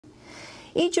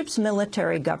Egypt's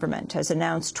military government has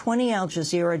announced 20 Al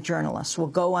Jazeera journalists will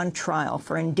go on trial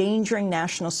for endangering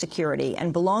national security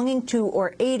and belonging to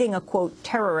or aiding a, quote,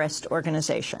 terrorist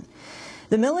organization.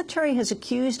 The military has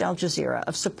accused Al Jazeera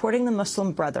of supporting the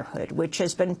Muslim Brotherhood, which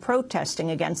has been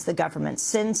protesting against the government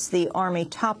since the army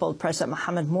toppled President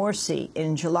Mohamed Morsi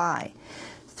in July.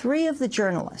 3 of the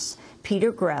journalists,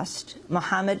 Peter Grest,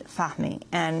 Mohamed Fahmy,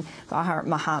 and Bahar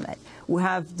Mohamed, who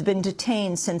have been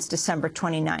detained since December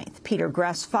 29th. Peter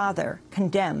Grest's father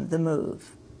condemned the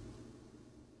move.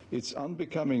 It's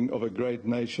unbecoming of a great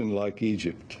nation like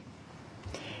Egypt.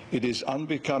 It is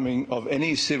unbecoming of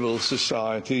any civil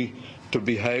society to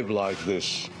behave like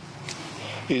this.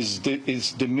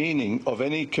 It's demeaning of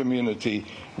any community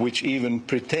which even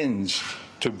pretends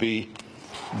to be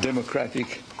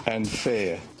democratic and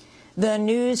fair. The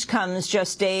news comes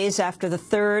just days after the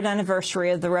 3rd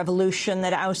anniversary of the revolution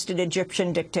that ousted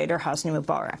Egyptian dictator Hosni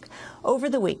Mubarak. Over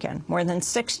the weekend, more than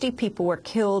 60 people were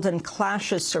killed in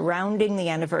clashes surrounding the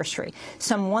anniversary.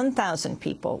 Some 1,000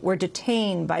 people were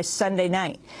detained by Sunday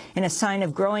night. In a sign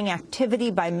of growing activity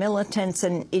by militants,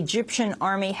 an Egyptian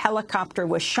army helicopter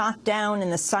was shot down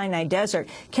in the Sinai Desert,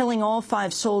 killing all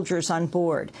 5 soldiers on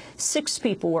board. 6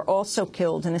 people were also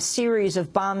killed in a series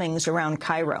of bombings around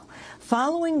Cairo.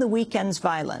 Following the weekend's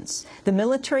violence, the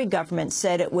military government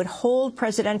said it would hold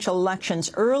presidential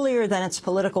elections earlier than its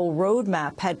political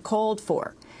roadmap had called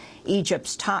for.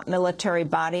 Egypt's top military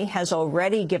body has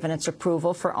already given its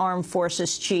approval for Armed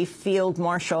Forces Chief Field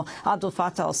Marshal Abdel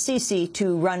Fattah al-Sisi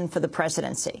to run for the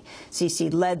presidency.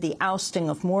 Sisi led the ousting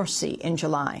of Morsi in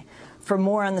July. For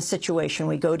more on the situation,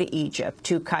 we go to Egypt,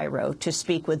 to Cairo, to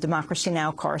speak with Democracy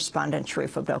Now! Correspondent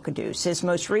Sharif Abdel-Quddus. His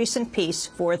most recent piece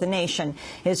for The Nation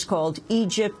is called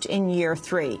Egypt in Year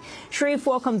 3. Sharif,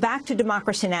 welcome back to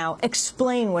Democracy Now!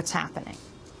 Explain what's happening.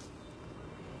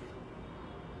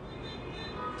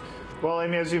 Well,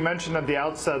 Amy, as you mentioned at the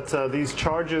outset, these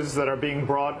charges that are being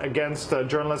brought against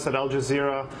journalists at Al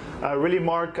Jazeera really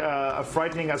mark a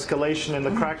frightening escalation in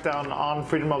the crackdown on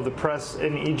freedom of the press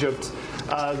in Egypt.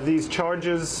 These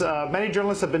charges, many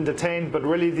journalists have been detained, but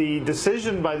really the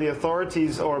decision by the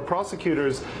authorities or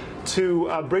prosecutors to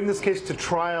bring this case to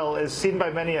trial is seen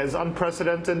by many as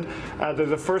unprecedented. They're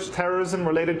the first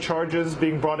terrorism-related charges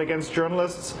being brought against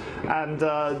journalists, and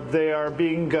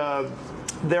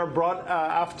they're brought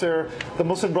after the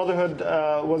Muslim Brotherhood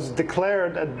was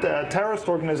declared a terrorist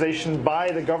organization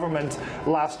by the government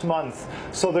last month.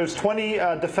 So there's 20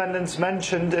 defendants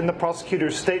mentioned in the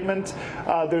prosecutor's statement.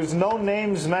 There's no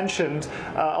names mentioned,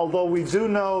 although we do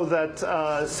know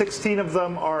that 16 of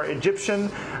them are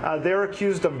Egyptian. They're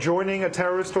accused of joining a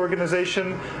terrorist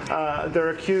organization.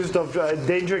 They're accused of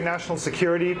endangering national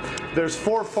security. There's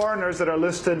 4 foreigners that are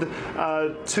listed,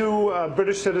 2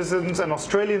 British citizens, an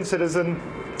Australian citizen,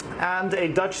 and a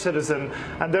Dutch citizen,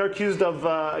 and they're accused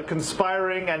of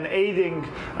conspiring and aiding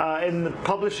in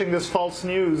publishing this false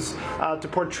news to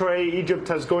portray Egypt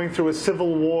as going through a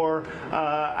civil war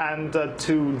and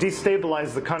to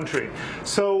destabilize the country.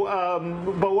 So,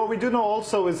 but what we do know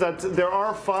also is that there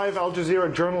are 5 Al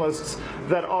Jazeera journalists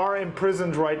that are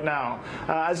imprisoned right now.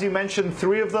 As you mentioned,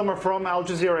 3 of them are from Al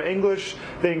Jazeera English.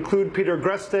 They include Peter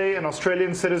Grest, an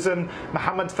Australian citizen,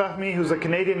 Mohamed Fahmy, who's a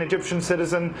Canadian Egyptian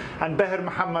citizen, and Bahar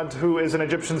Mohamed, who is an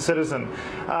Egyptian citizen.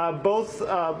 Both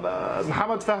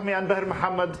Mohamed Fahmy and Bahar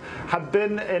Mohamed have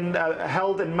been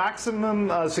held in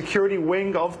maximum security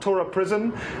wing of Tora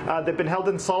prison. They've been held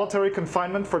in solitary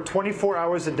confinement for 24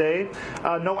 hours a day,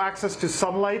 no access to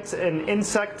sunlight, in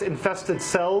insect-infested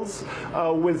cells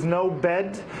with no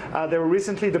bed. They were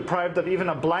recently deprived of even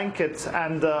a blanket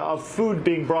and of food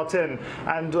being brought in.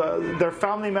 And their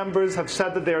family members have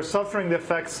said that they are suffering the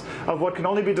effects of what can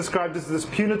only be described as this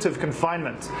punitive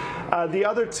confinement. The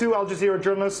other 2 Al Jazeera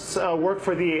journalists work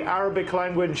for the Arabic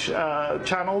language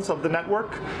channels of the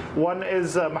network. One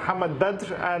is Mohammed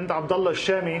Badr and Abdullah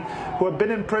Shami, who have been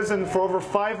in prison for over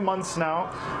 5 months now.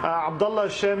 Abdullah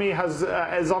Shami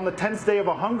is on the 10th day of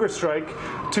a hunger strike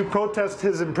to protest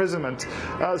his imprisonment.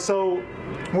 So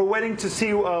we're waiting to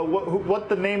see what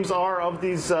the names are of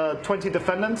these 20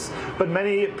 defendants, but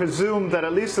many presume that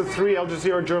at least the 3 Al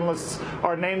Jazeera journalists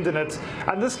are named in it.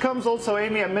 And this comes also,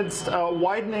 Amy, amidst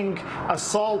widening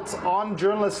assault on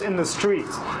journalists in the street.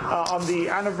 On the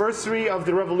anniversary of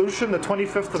the revolution, the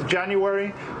 25th of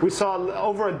January, we saw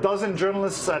over a dozen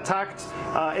journalists attacked.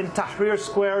 In Tahrir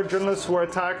Square, journalists were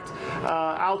attacked.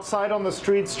 Outside on the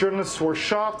streets, journalists were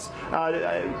shot,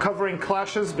 covering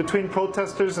clashes between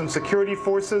protesters and security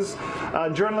forces.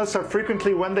 Journalists are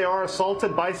frequently, when they are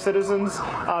assaulted by citizens,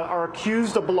 are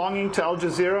accused of belonging to Al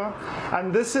Jazeera.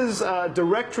 And this is a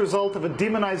direct result of a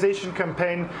demonization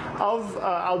campaign of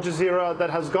Al Jazeera that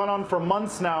has gone on for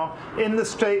months now in the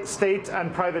state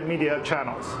and private media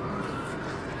channels.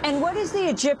 And what is the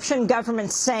Egyptian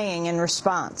government saying in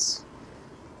response?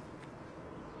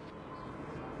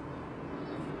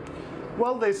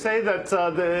 Well, they say that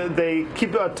they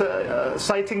keep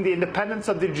citing the independence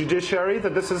of the judiciary,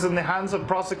 that this is in the hands of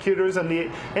prosecutors and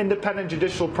the independent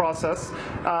judicial process.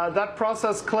 That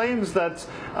process claims that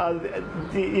Al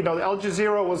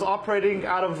Jazeera was operating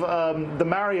out of the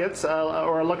Marriott,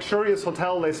 or a luxurious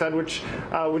hotel, they said, which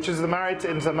is the Marriott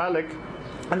in Zamalek,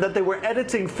 and that they were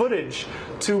editing footage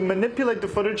to manipulate the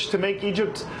footage to make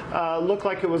Egypt look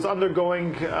like it was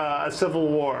undergoing a civil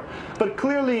war. But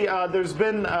clearly there's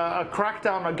been a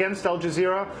crackdown against Al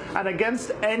Jazeera and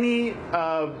against any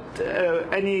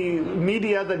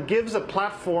media that gives a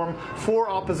platform for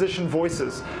opposition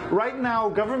voices. Right now,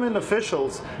 government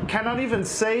officials cannot even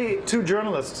say to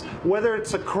journalists whether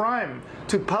it's a crime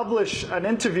to publish an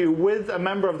interview with a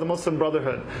member of the Muslim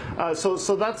Brotherhood.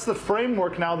 So that's the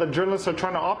framework now that journalists are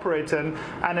trying to operate in,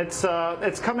 and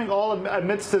it's coming all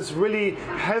amidst this really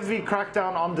heavy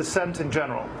crackdown on dissent in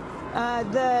general.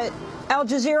 The Al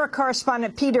Jazeera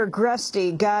correspondent Peter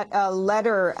Gresti got a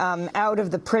letter out of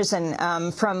the prison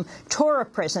from Torah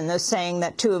prison, saying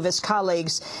that two of his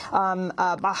colleagues,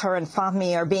 Bahar and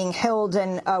Fahmy, are being held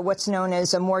in what's known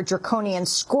as a more draconian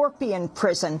Scorpion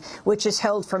prison, which is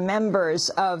held for members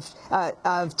of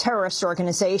terrorist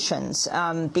organizations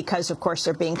because, of course,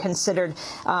 they're being considered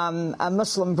a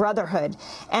Muslim Brotherhood.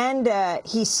 And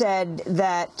he said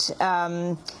that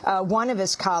one of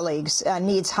his colleagues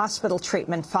needs hospital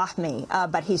treatment, Fahmy,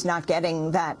 but he's not getting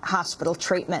that hospital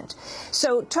treatment.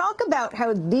 So talk about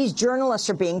how these journalists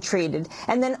are being treated,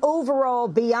 and then overall,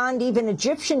 beyond even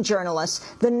Egyptian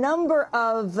journalists, the number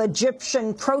of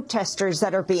Egyptian protesters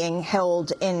that are being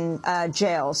held in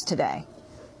jails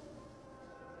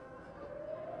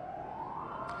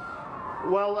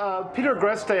Well, Peter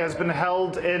Greste has been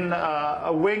held in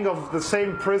a wing of the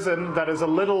same prison that is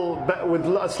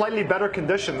with slightly better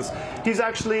conditions. He's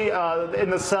actually in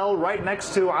the cell right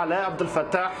next to Ala Abdel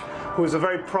Fattah, who is a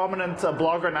very prominent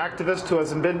blogger and activist who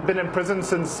has been in prison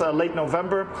since late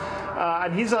November.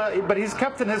 But he's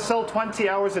kept in his cell 20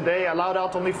 hours a day, allowed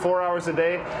out only 4 hours a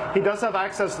day. He does have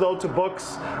access, though, to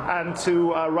books and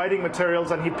to writing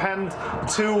materials, and he penned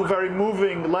 2 very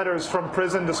moving letters from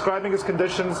prison describing his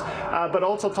conditions, but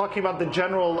also talking about the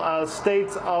general state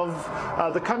of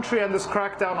the country and this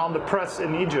crackdown on the press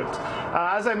in Egypt.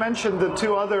 As I mentioned, the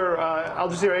 2 other Al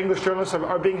Jazeera English journalists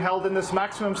are being held in this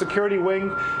maximum security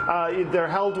wing. They're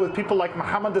held with people like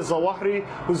Mohammed al-Zawahri,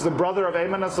 who's the brother of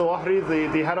Ayman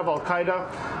al-Zawahri, the head of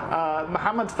Al-Qaeda.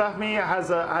 Mohammed Fahmy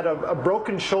had a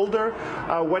broken shoulder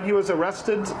when he was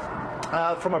arrested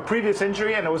from a previous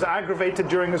injury, and it was aggravated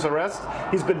during his arrest.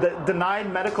 He's been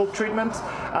denied medical treatment.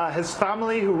 His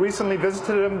family, who recently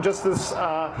visited him just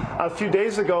a few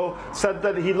days ago, said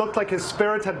that he looked like his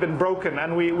spirit had been broken.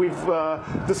 And we've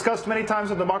discussed many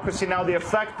times on Democracy Now! The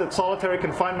effect that solitary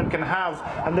confinement can have.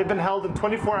 And they've been held in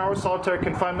 24-hour solitary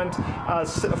confinement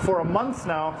for a month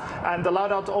now, and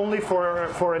allowed out only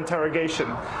for interrogation.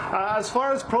 As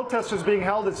far as protesters being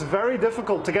held, it's very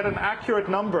difficult to get an accurate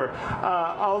number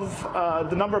of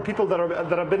the number of people that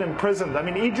have been imprisoned. I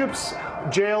mean, Egypt's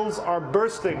jails are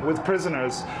bursting with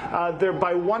prisoners. They're,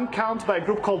 by one count, by a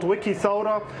group called Wiki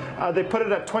Thawra, they put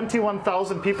it at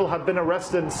 21,000 people have been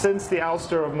arrested since the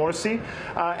ouster of Morsi.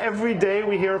 Every day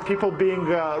we hear people being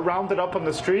rounded up on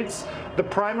the streets. The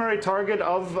primary target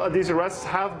of these arrests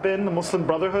have been the Muslim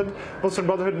Brotherhood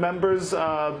members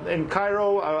in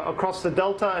Cairo, across the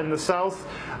Delta, in the south.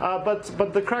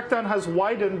 But the crackdown has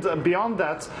widened beyond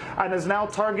that and is now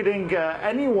targeting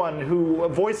anyone who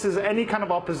voices any kind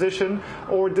of opposition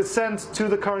or dissent to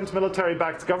the current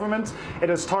military-backed government. It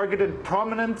has targeted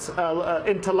prominent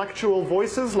intellectual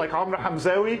voices like Amr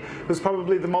Hamzawi, who's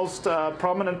probably the most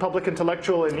prominent public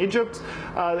intellectual in Egypt.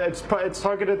 It's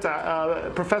targeted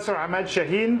Professor Ahmed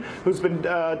Shaheen, who's been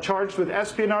charged with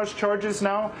espionage charges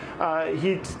now.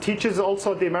 He teaches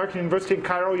also at the American University in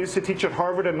Cairo, used to teach at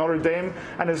Harvard and Notre Dame,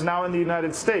 and is now in the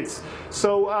United States.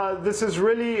 So this is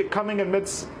really coming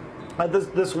amidst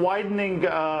this widening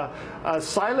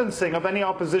silencing of any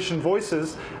opposition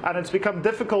voices, and it's become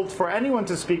difficult for anyone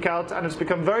to speak out, and it's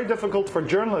become very difficult for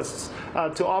journalists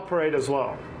to operate as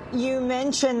well. You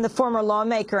mentioned the former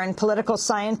lawmaker and political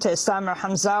scientist Amr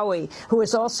Hamzawi, who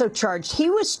was also charged. He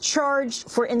was charged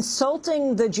for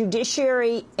insulting the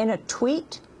judiciary in a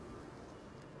tweet?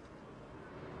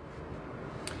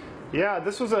 Yeah,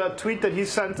 this was a tweet that he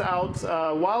sent out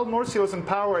while Morsi was in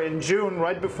power in June,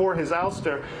 right before his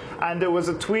ouster. And it was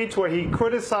a tweet where he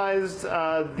criticized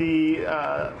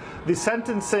the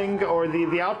sentencing or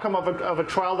the outcome of a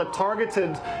trial that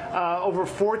targeted over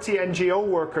 40 NGO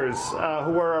workers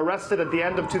who were arrested at the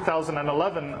end of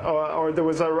 2011, or there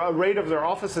was a raid of their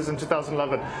offices in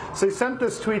 2011. So he sent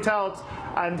this tweet out,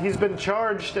 and he's been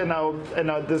charged in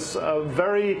this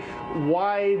very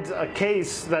wide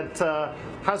case that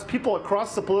has people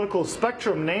across the political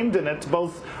spectrum named in it,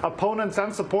 both opponents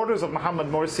and supporters of Mohamed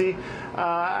Morsi,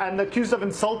 and accused of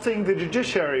insulting the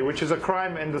judiciary, which is a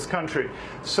crime in this country.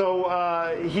 So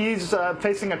he's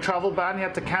facing a travel ban. He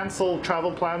had to cancel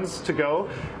travel plans to go.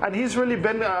 And he's really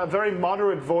been a very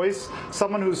moderate voice,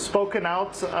 someone who's spoken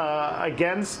out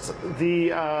against the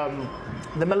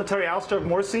military ouster of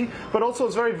Morsi, but also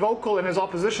is very vocal in his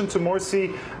opposition to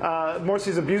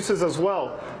Morsi's abuses as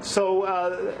well. So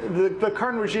the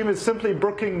current regime is simply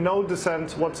brooking no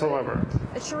dissent whatsoever.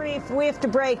 Sharif, we have to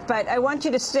break, but I want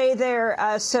you to stay there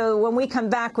so when we come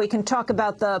back we can talk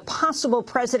about the possible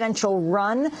presidential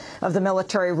run of the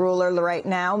military ruler right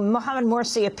now. Mohamed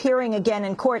Morsi appearing again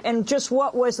in court, and just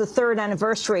what was the third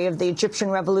anniversary of the Egyptian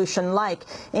revolution like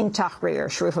in Tahrir?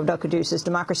 Sharif Abdel-Quddus is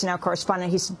Democracy Now!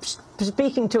 Correspondent. He's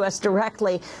speaking to us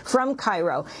directly from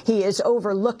Cairo. He is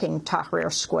overlooking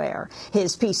Tahrir Square.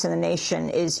 His Peace in the Nation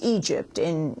is Egypt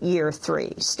in year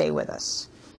 3. Stay with us.